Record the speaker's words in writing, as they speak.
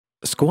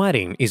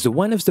Squatting is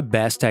one of the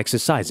best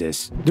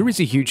exercises. There is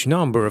a huge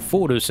number of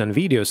photos and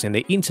videos in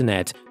the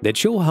internet that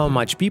show how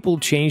much people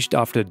changed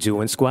after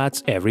doing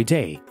squats every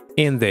day.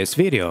 In this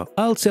video,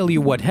 I'll tell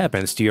you what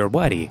happens to your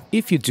body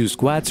if you do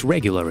squats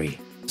regularly.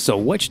 So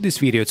watch this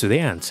video to the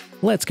end.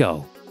 Let's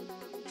go!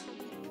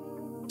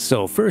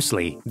 So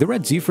firstly, there are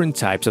different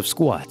types of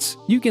squats.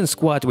 You can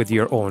squat with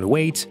your own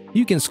weight,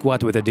 you can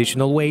squat with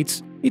additional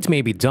weights, it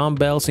may be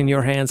dumbbells in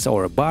your hands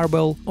or a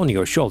barbell on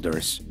your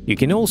shoulders. You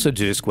can also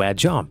do a squat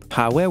jump.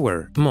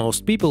 However,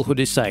 most people who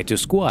decide to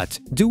squat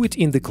do it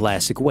in the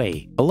classic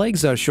way.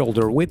 Legs are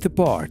shoulder width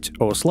apart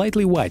or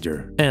slightly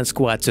wider, and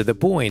squat to the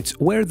point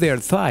where their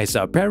thighs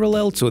are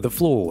parallel to the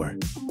floor.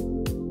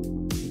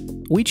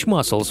 Which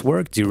muscles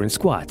work during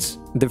squats?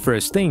 The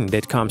first thing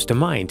that comes to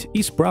mind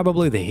is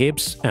probably the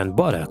hips and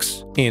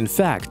buttocks. In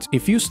fact,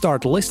 if you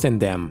start listing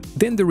them,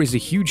 then there is a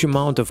huge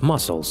amount of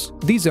muscles.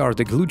 These are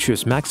the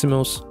gluteus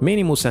maximus,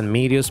 minimus and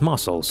medius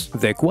muscles,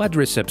 the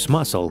quadriceps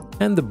muscle,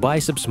 and the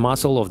biceps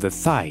muscle of the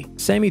thigh,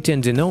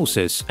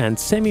 semitendinosus and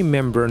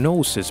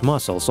semimembranosus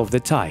muscles of the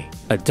thigh,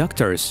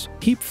 adductors,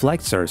 hip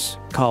flexors,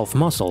 calf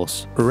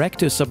muscles,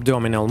 rectus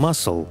abdominal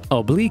muscle,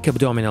 oblique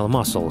abdominal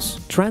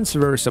muscles,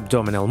 transverse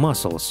abdominal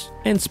muscles,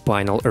 and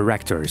spinal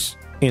erectors.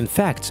 In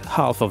fact,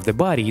 half of the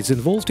body is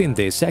involved in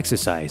this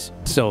exercise.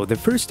 So the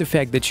first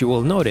effect that you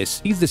will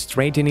notice is the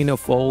straightening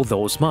of all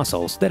those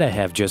muscles that I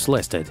have just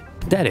listed.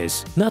 That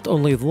is, not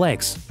only the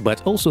legs,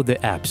 but also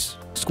the abs.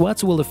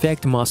 Squats will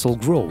affect muscle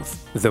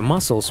growth. The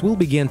muscles will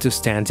begin to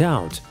stand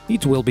out.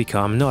 It will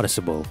become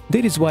noticeable.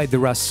 That is why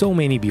there are so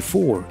many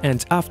before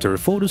and after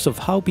photos of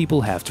how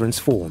people have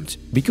transformed.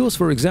 Because,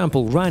 for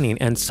example, running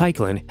and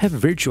cycling have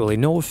virtually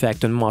no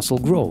effect on muscle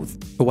growth,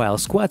 while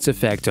squats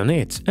affect on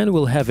it and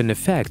will have an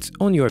effect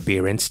on your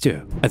appearance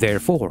too.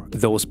 Therefore,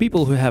 those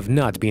people who have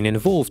not been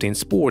involved in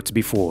sports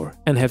before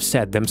and have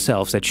set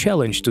themselves a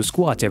challenge to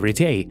squat every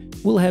day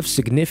will have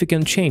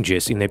significant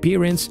changes in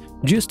appearance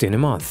just in a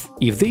month.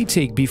 If they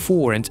take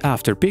before and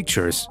after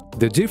pictures,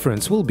 the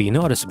difference will be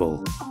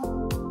noticeable.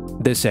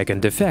 The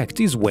second effect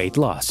is weight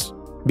loss.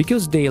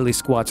 Because daily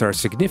squats are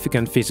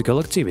significant physical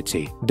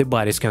activity, the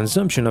body's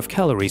consumption of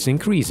calories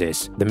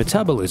increases, the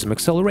metabolism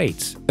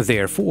accelerates.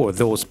 Therefore,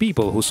 those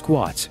people who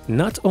squat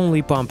not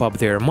only pump up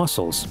their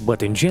muscles,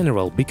 but in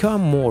general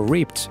become more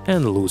ripped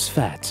and lose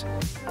fat.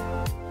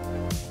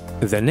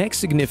 The next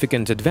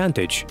significant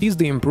advantage is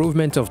the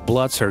improvement of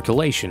blood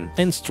circulation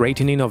and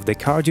straightening of the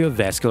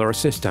cardiovascular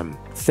system.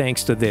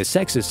 Thanks to this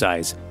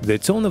exercise, the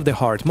tone of the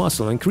heart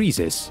muscle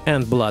increases,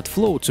 and blood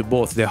flow to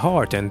both the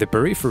heart and the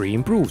periphery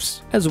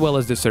improves, as well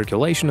as the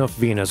circulation of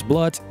venous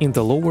blood in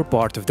the lower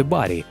part of the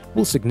body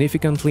will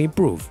significantly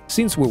improve,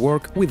 since we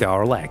work with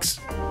our legs.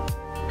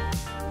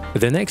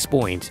 The next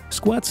point,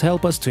 squats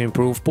help us to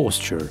improve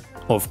posture.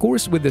 Of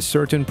course, with a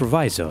certain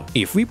proviso,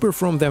 if we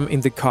perform them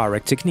in the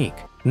correct technique.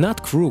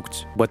 Not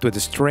crooked, but with a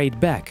straight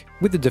back,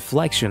 with a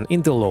deflection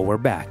in the lower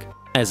back.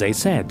 As I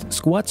said,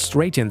 squats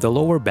straighten the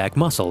lower back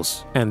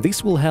muscles, and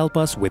this will help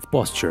us with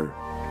posture.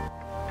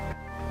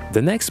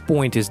 The next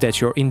point is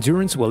that your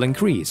endurance will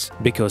increase,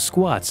 because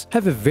squats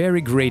have a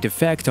very great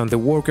effect on the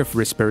work of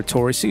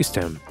respiratory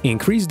system,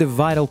 increase the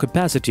vital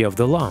capacity of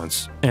the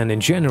lungs, and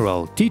in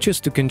general teach us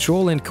to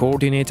control and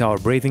coordinate our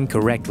breathing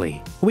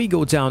correctly. We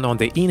go down on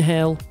the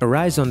inhale,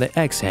 rise on the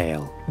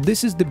exhale.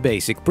 This is the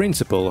basic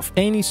principle of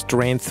any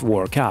strength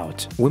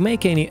workout. We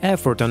make any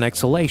effort on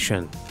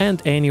exhalation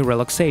and any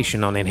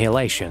relaxation on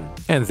inhalation,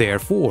 and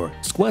therefore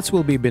squats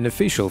will be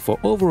beneficial for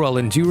overall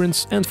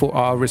endurance and for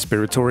our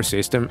respiratory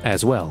system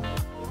as well.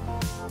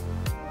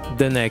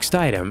 The next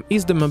item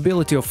is the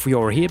mobility of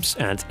your hips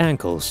and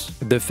ankles.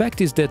 The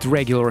fact is that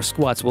regular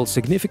squats will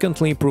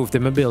significantly improve the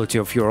mobility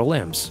of your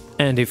limbs,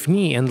 and if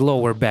knee and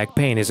lower back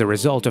pain is a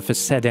result of a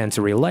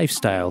sedentary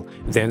lifestyle,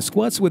 then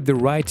squats with the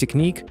right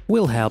technique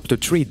will help to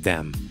treat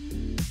them.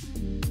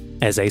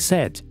 As I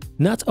said,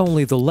 not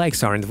only the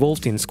legs are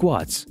involved in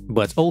squats,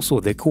 but also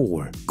the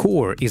core.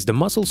 Core is the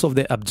muscles of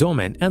the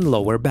abdomen and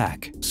lower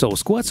back, so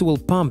squats will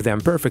pump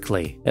them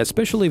perfectly,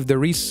 especially if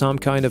there is some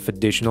kind of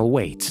additional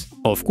weight.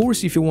 Of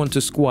course, if you want to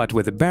squat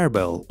with a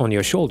barbell on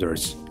your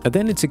shoulders,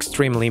 then it's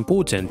extremely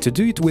important to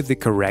do it with the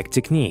correct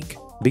technique,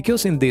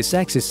 because in this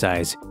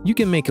exercise you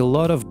can make a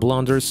lot of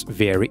blunders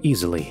very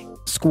easily.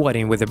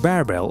 Squatting with a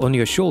barbell on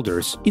your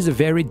shoulders is a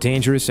very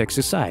dangerous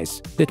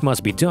exercise that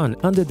must be done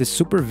under the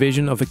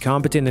supervision of a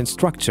competent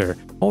instructor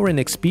or an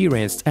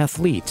experienced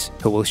athlete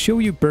who will show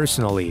you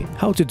personally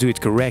how to do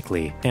it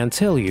correctly and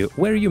tell you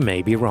where you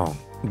may be wrong.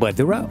 But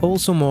there are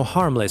also more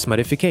harmless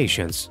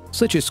modifications,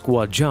 such as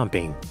squat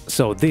jumping.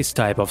 So this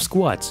type of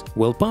squats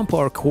will pump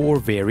our core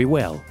very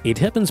well. It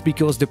happens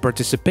because the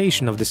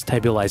participation of the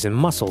stabilizing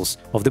muscles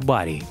of the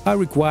body are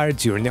required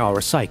during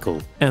our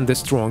cycle, and the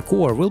strong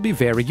core will be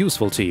very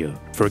useful to you.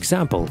 For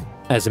example,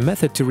 as a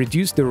method to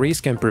reduce the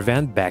risk and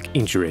prevent back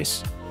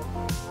injuries.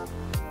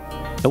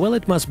 Well,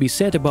 it must be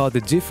said about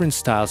the different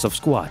styles of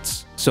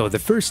squats. So the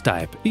first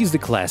type is the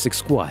classic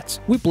squat.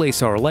 We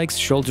place our legs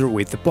shoulder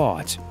width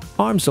apart,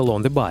 arms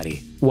along the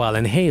body. While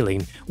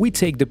inhaling, we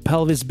take the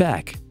pelvis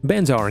back,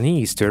 bend our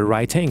knees to a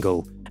right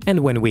angle, and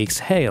when we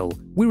exhale,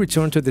 we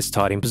return to the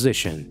starting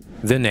position.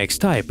 The next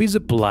type is a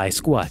plie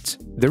squat.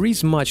 There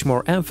is much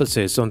more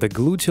emphasis on the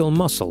gluteal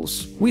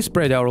muscles. We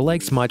spread our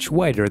legs much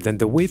wider than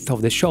the width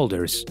of the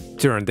shoulders.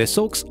 Turn the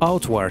socks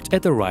outward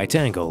at a right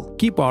angle.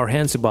 Keep our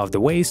hands above the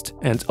waist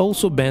and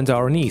also bend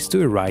our knees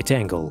to a right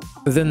angle.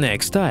 The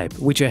next type,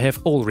 which I have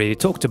already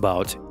talked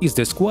about, is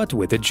the squat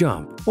with a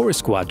jump or a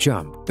squat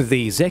jump.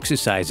 These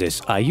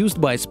exercises are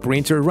used by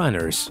sprinter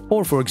runners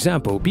or, for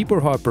example, people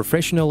who are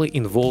professionally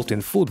involved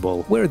in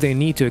football where they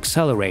need to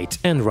accelerate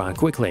and run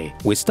quickly.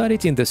 We start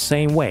it in the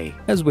same way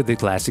as with the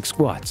classic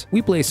squat.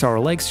 We place our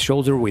legs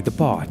shoulder-width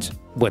apart,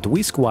 but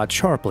we squat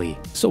sharply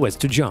so as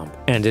to jump,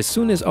 and as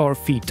soon as our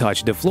feet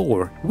touch the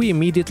floor, we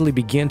immediately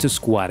begin to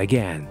squat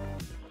again.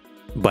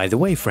 By the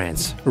way,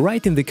 friends,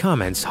 write in the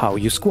comments how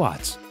you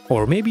squat,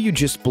 or maybe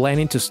you're just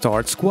planning to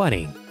start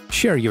squatting.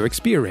 Share your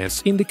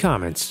experience in the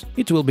comments,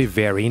 it will be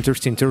very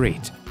interesting to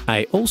read.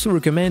 I also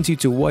recommend you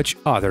to watch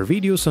other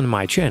videos on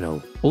my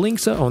channel,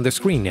 links are on the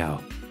screen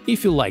now.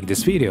 If you like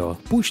this video,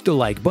 push the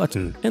like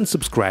button and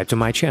subscribe to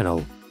my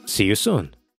channel. See you soon!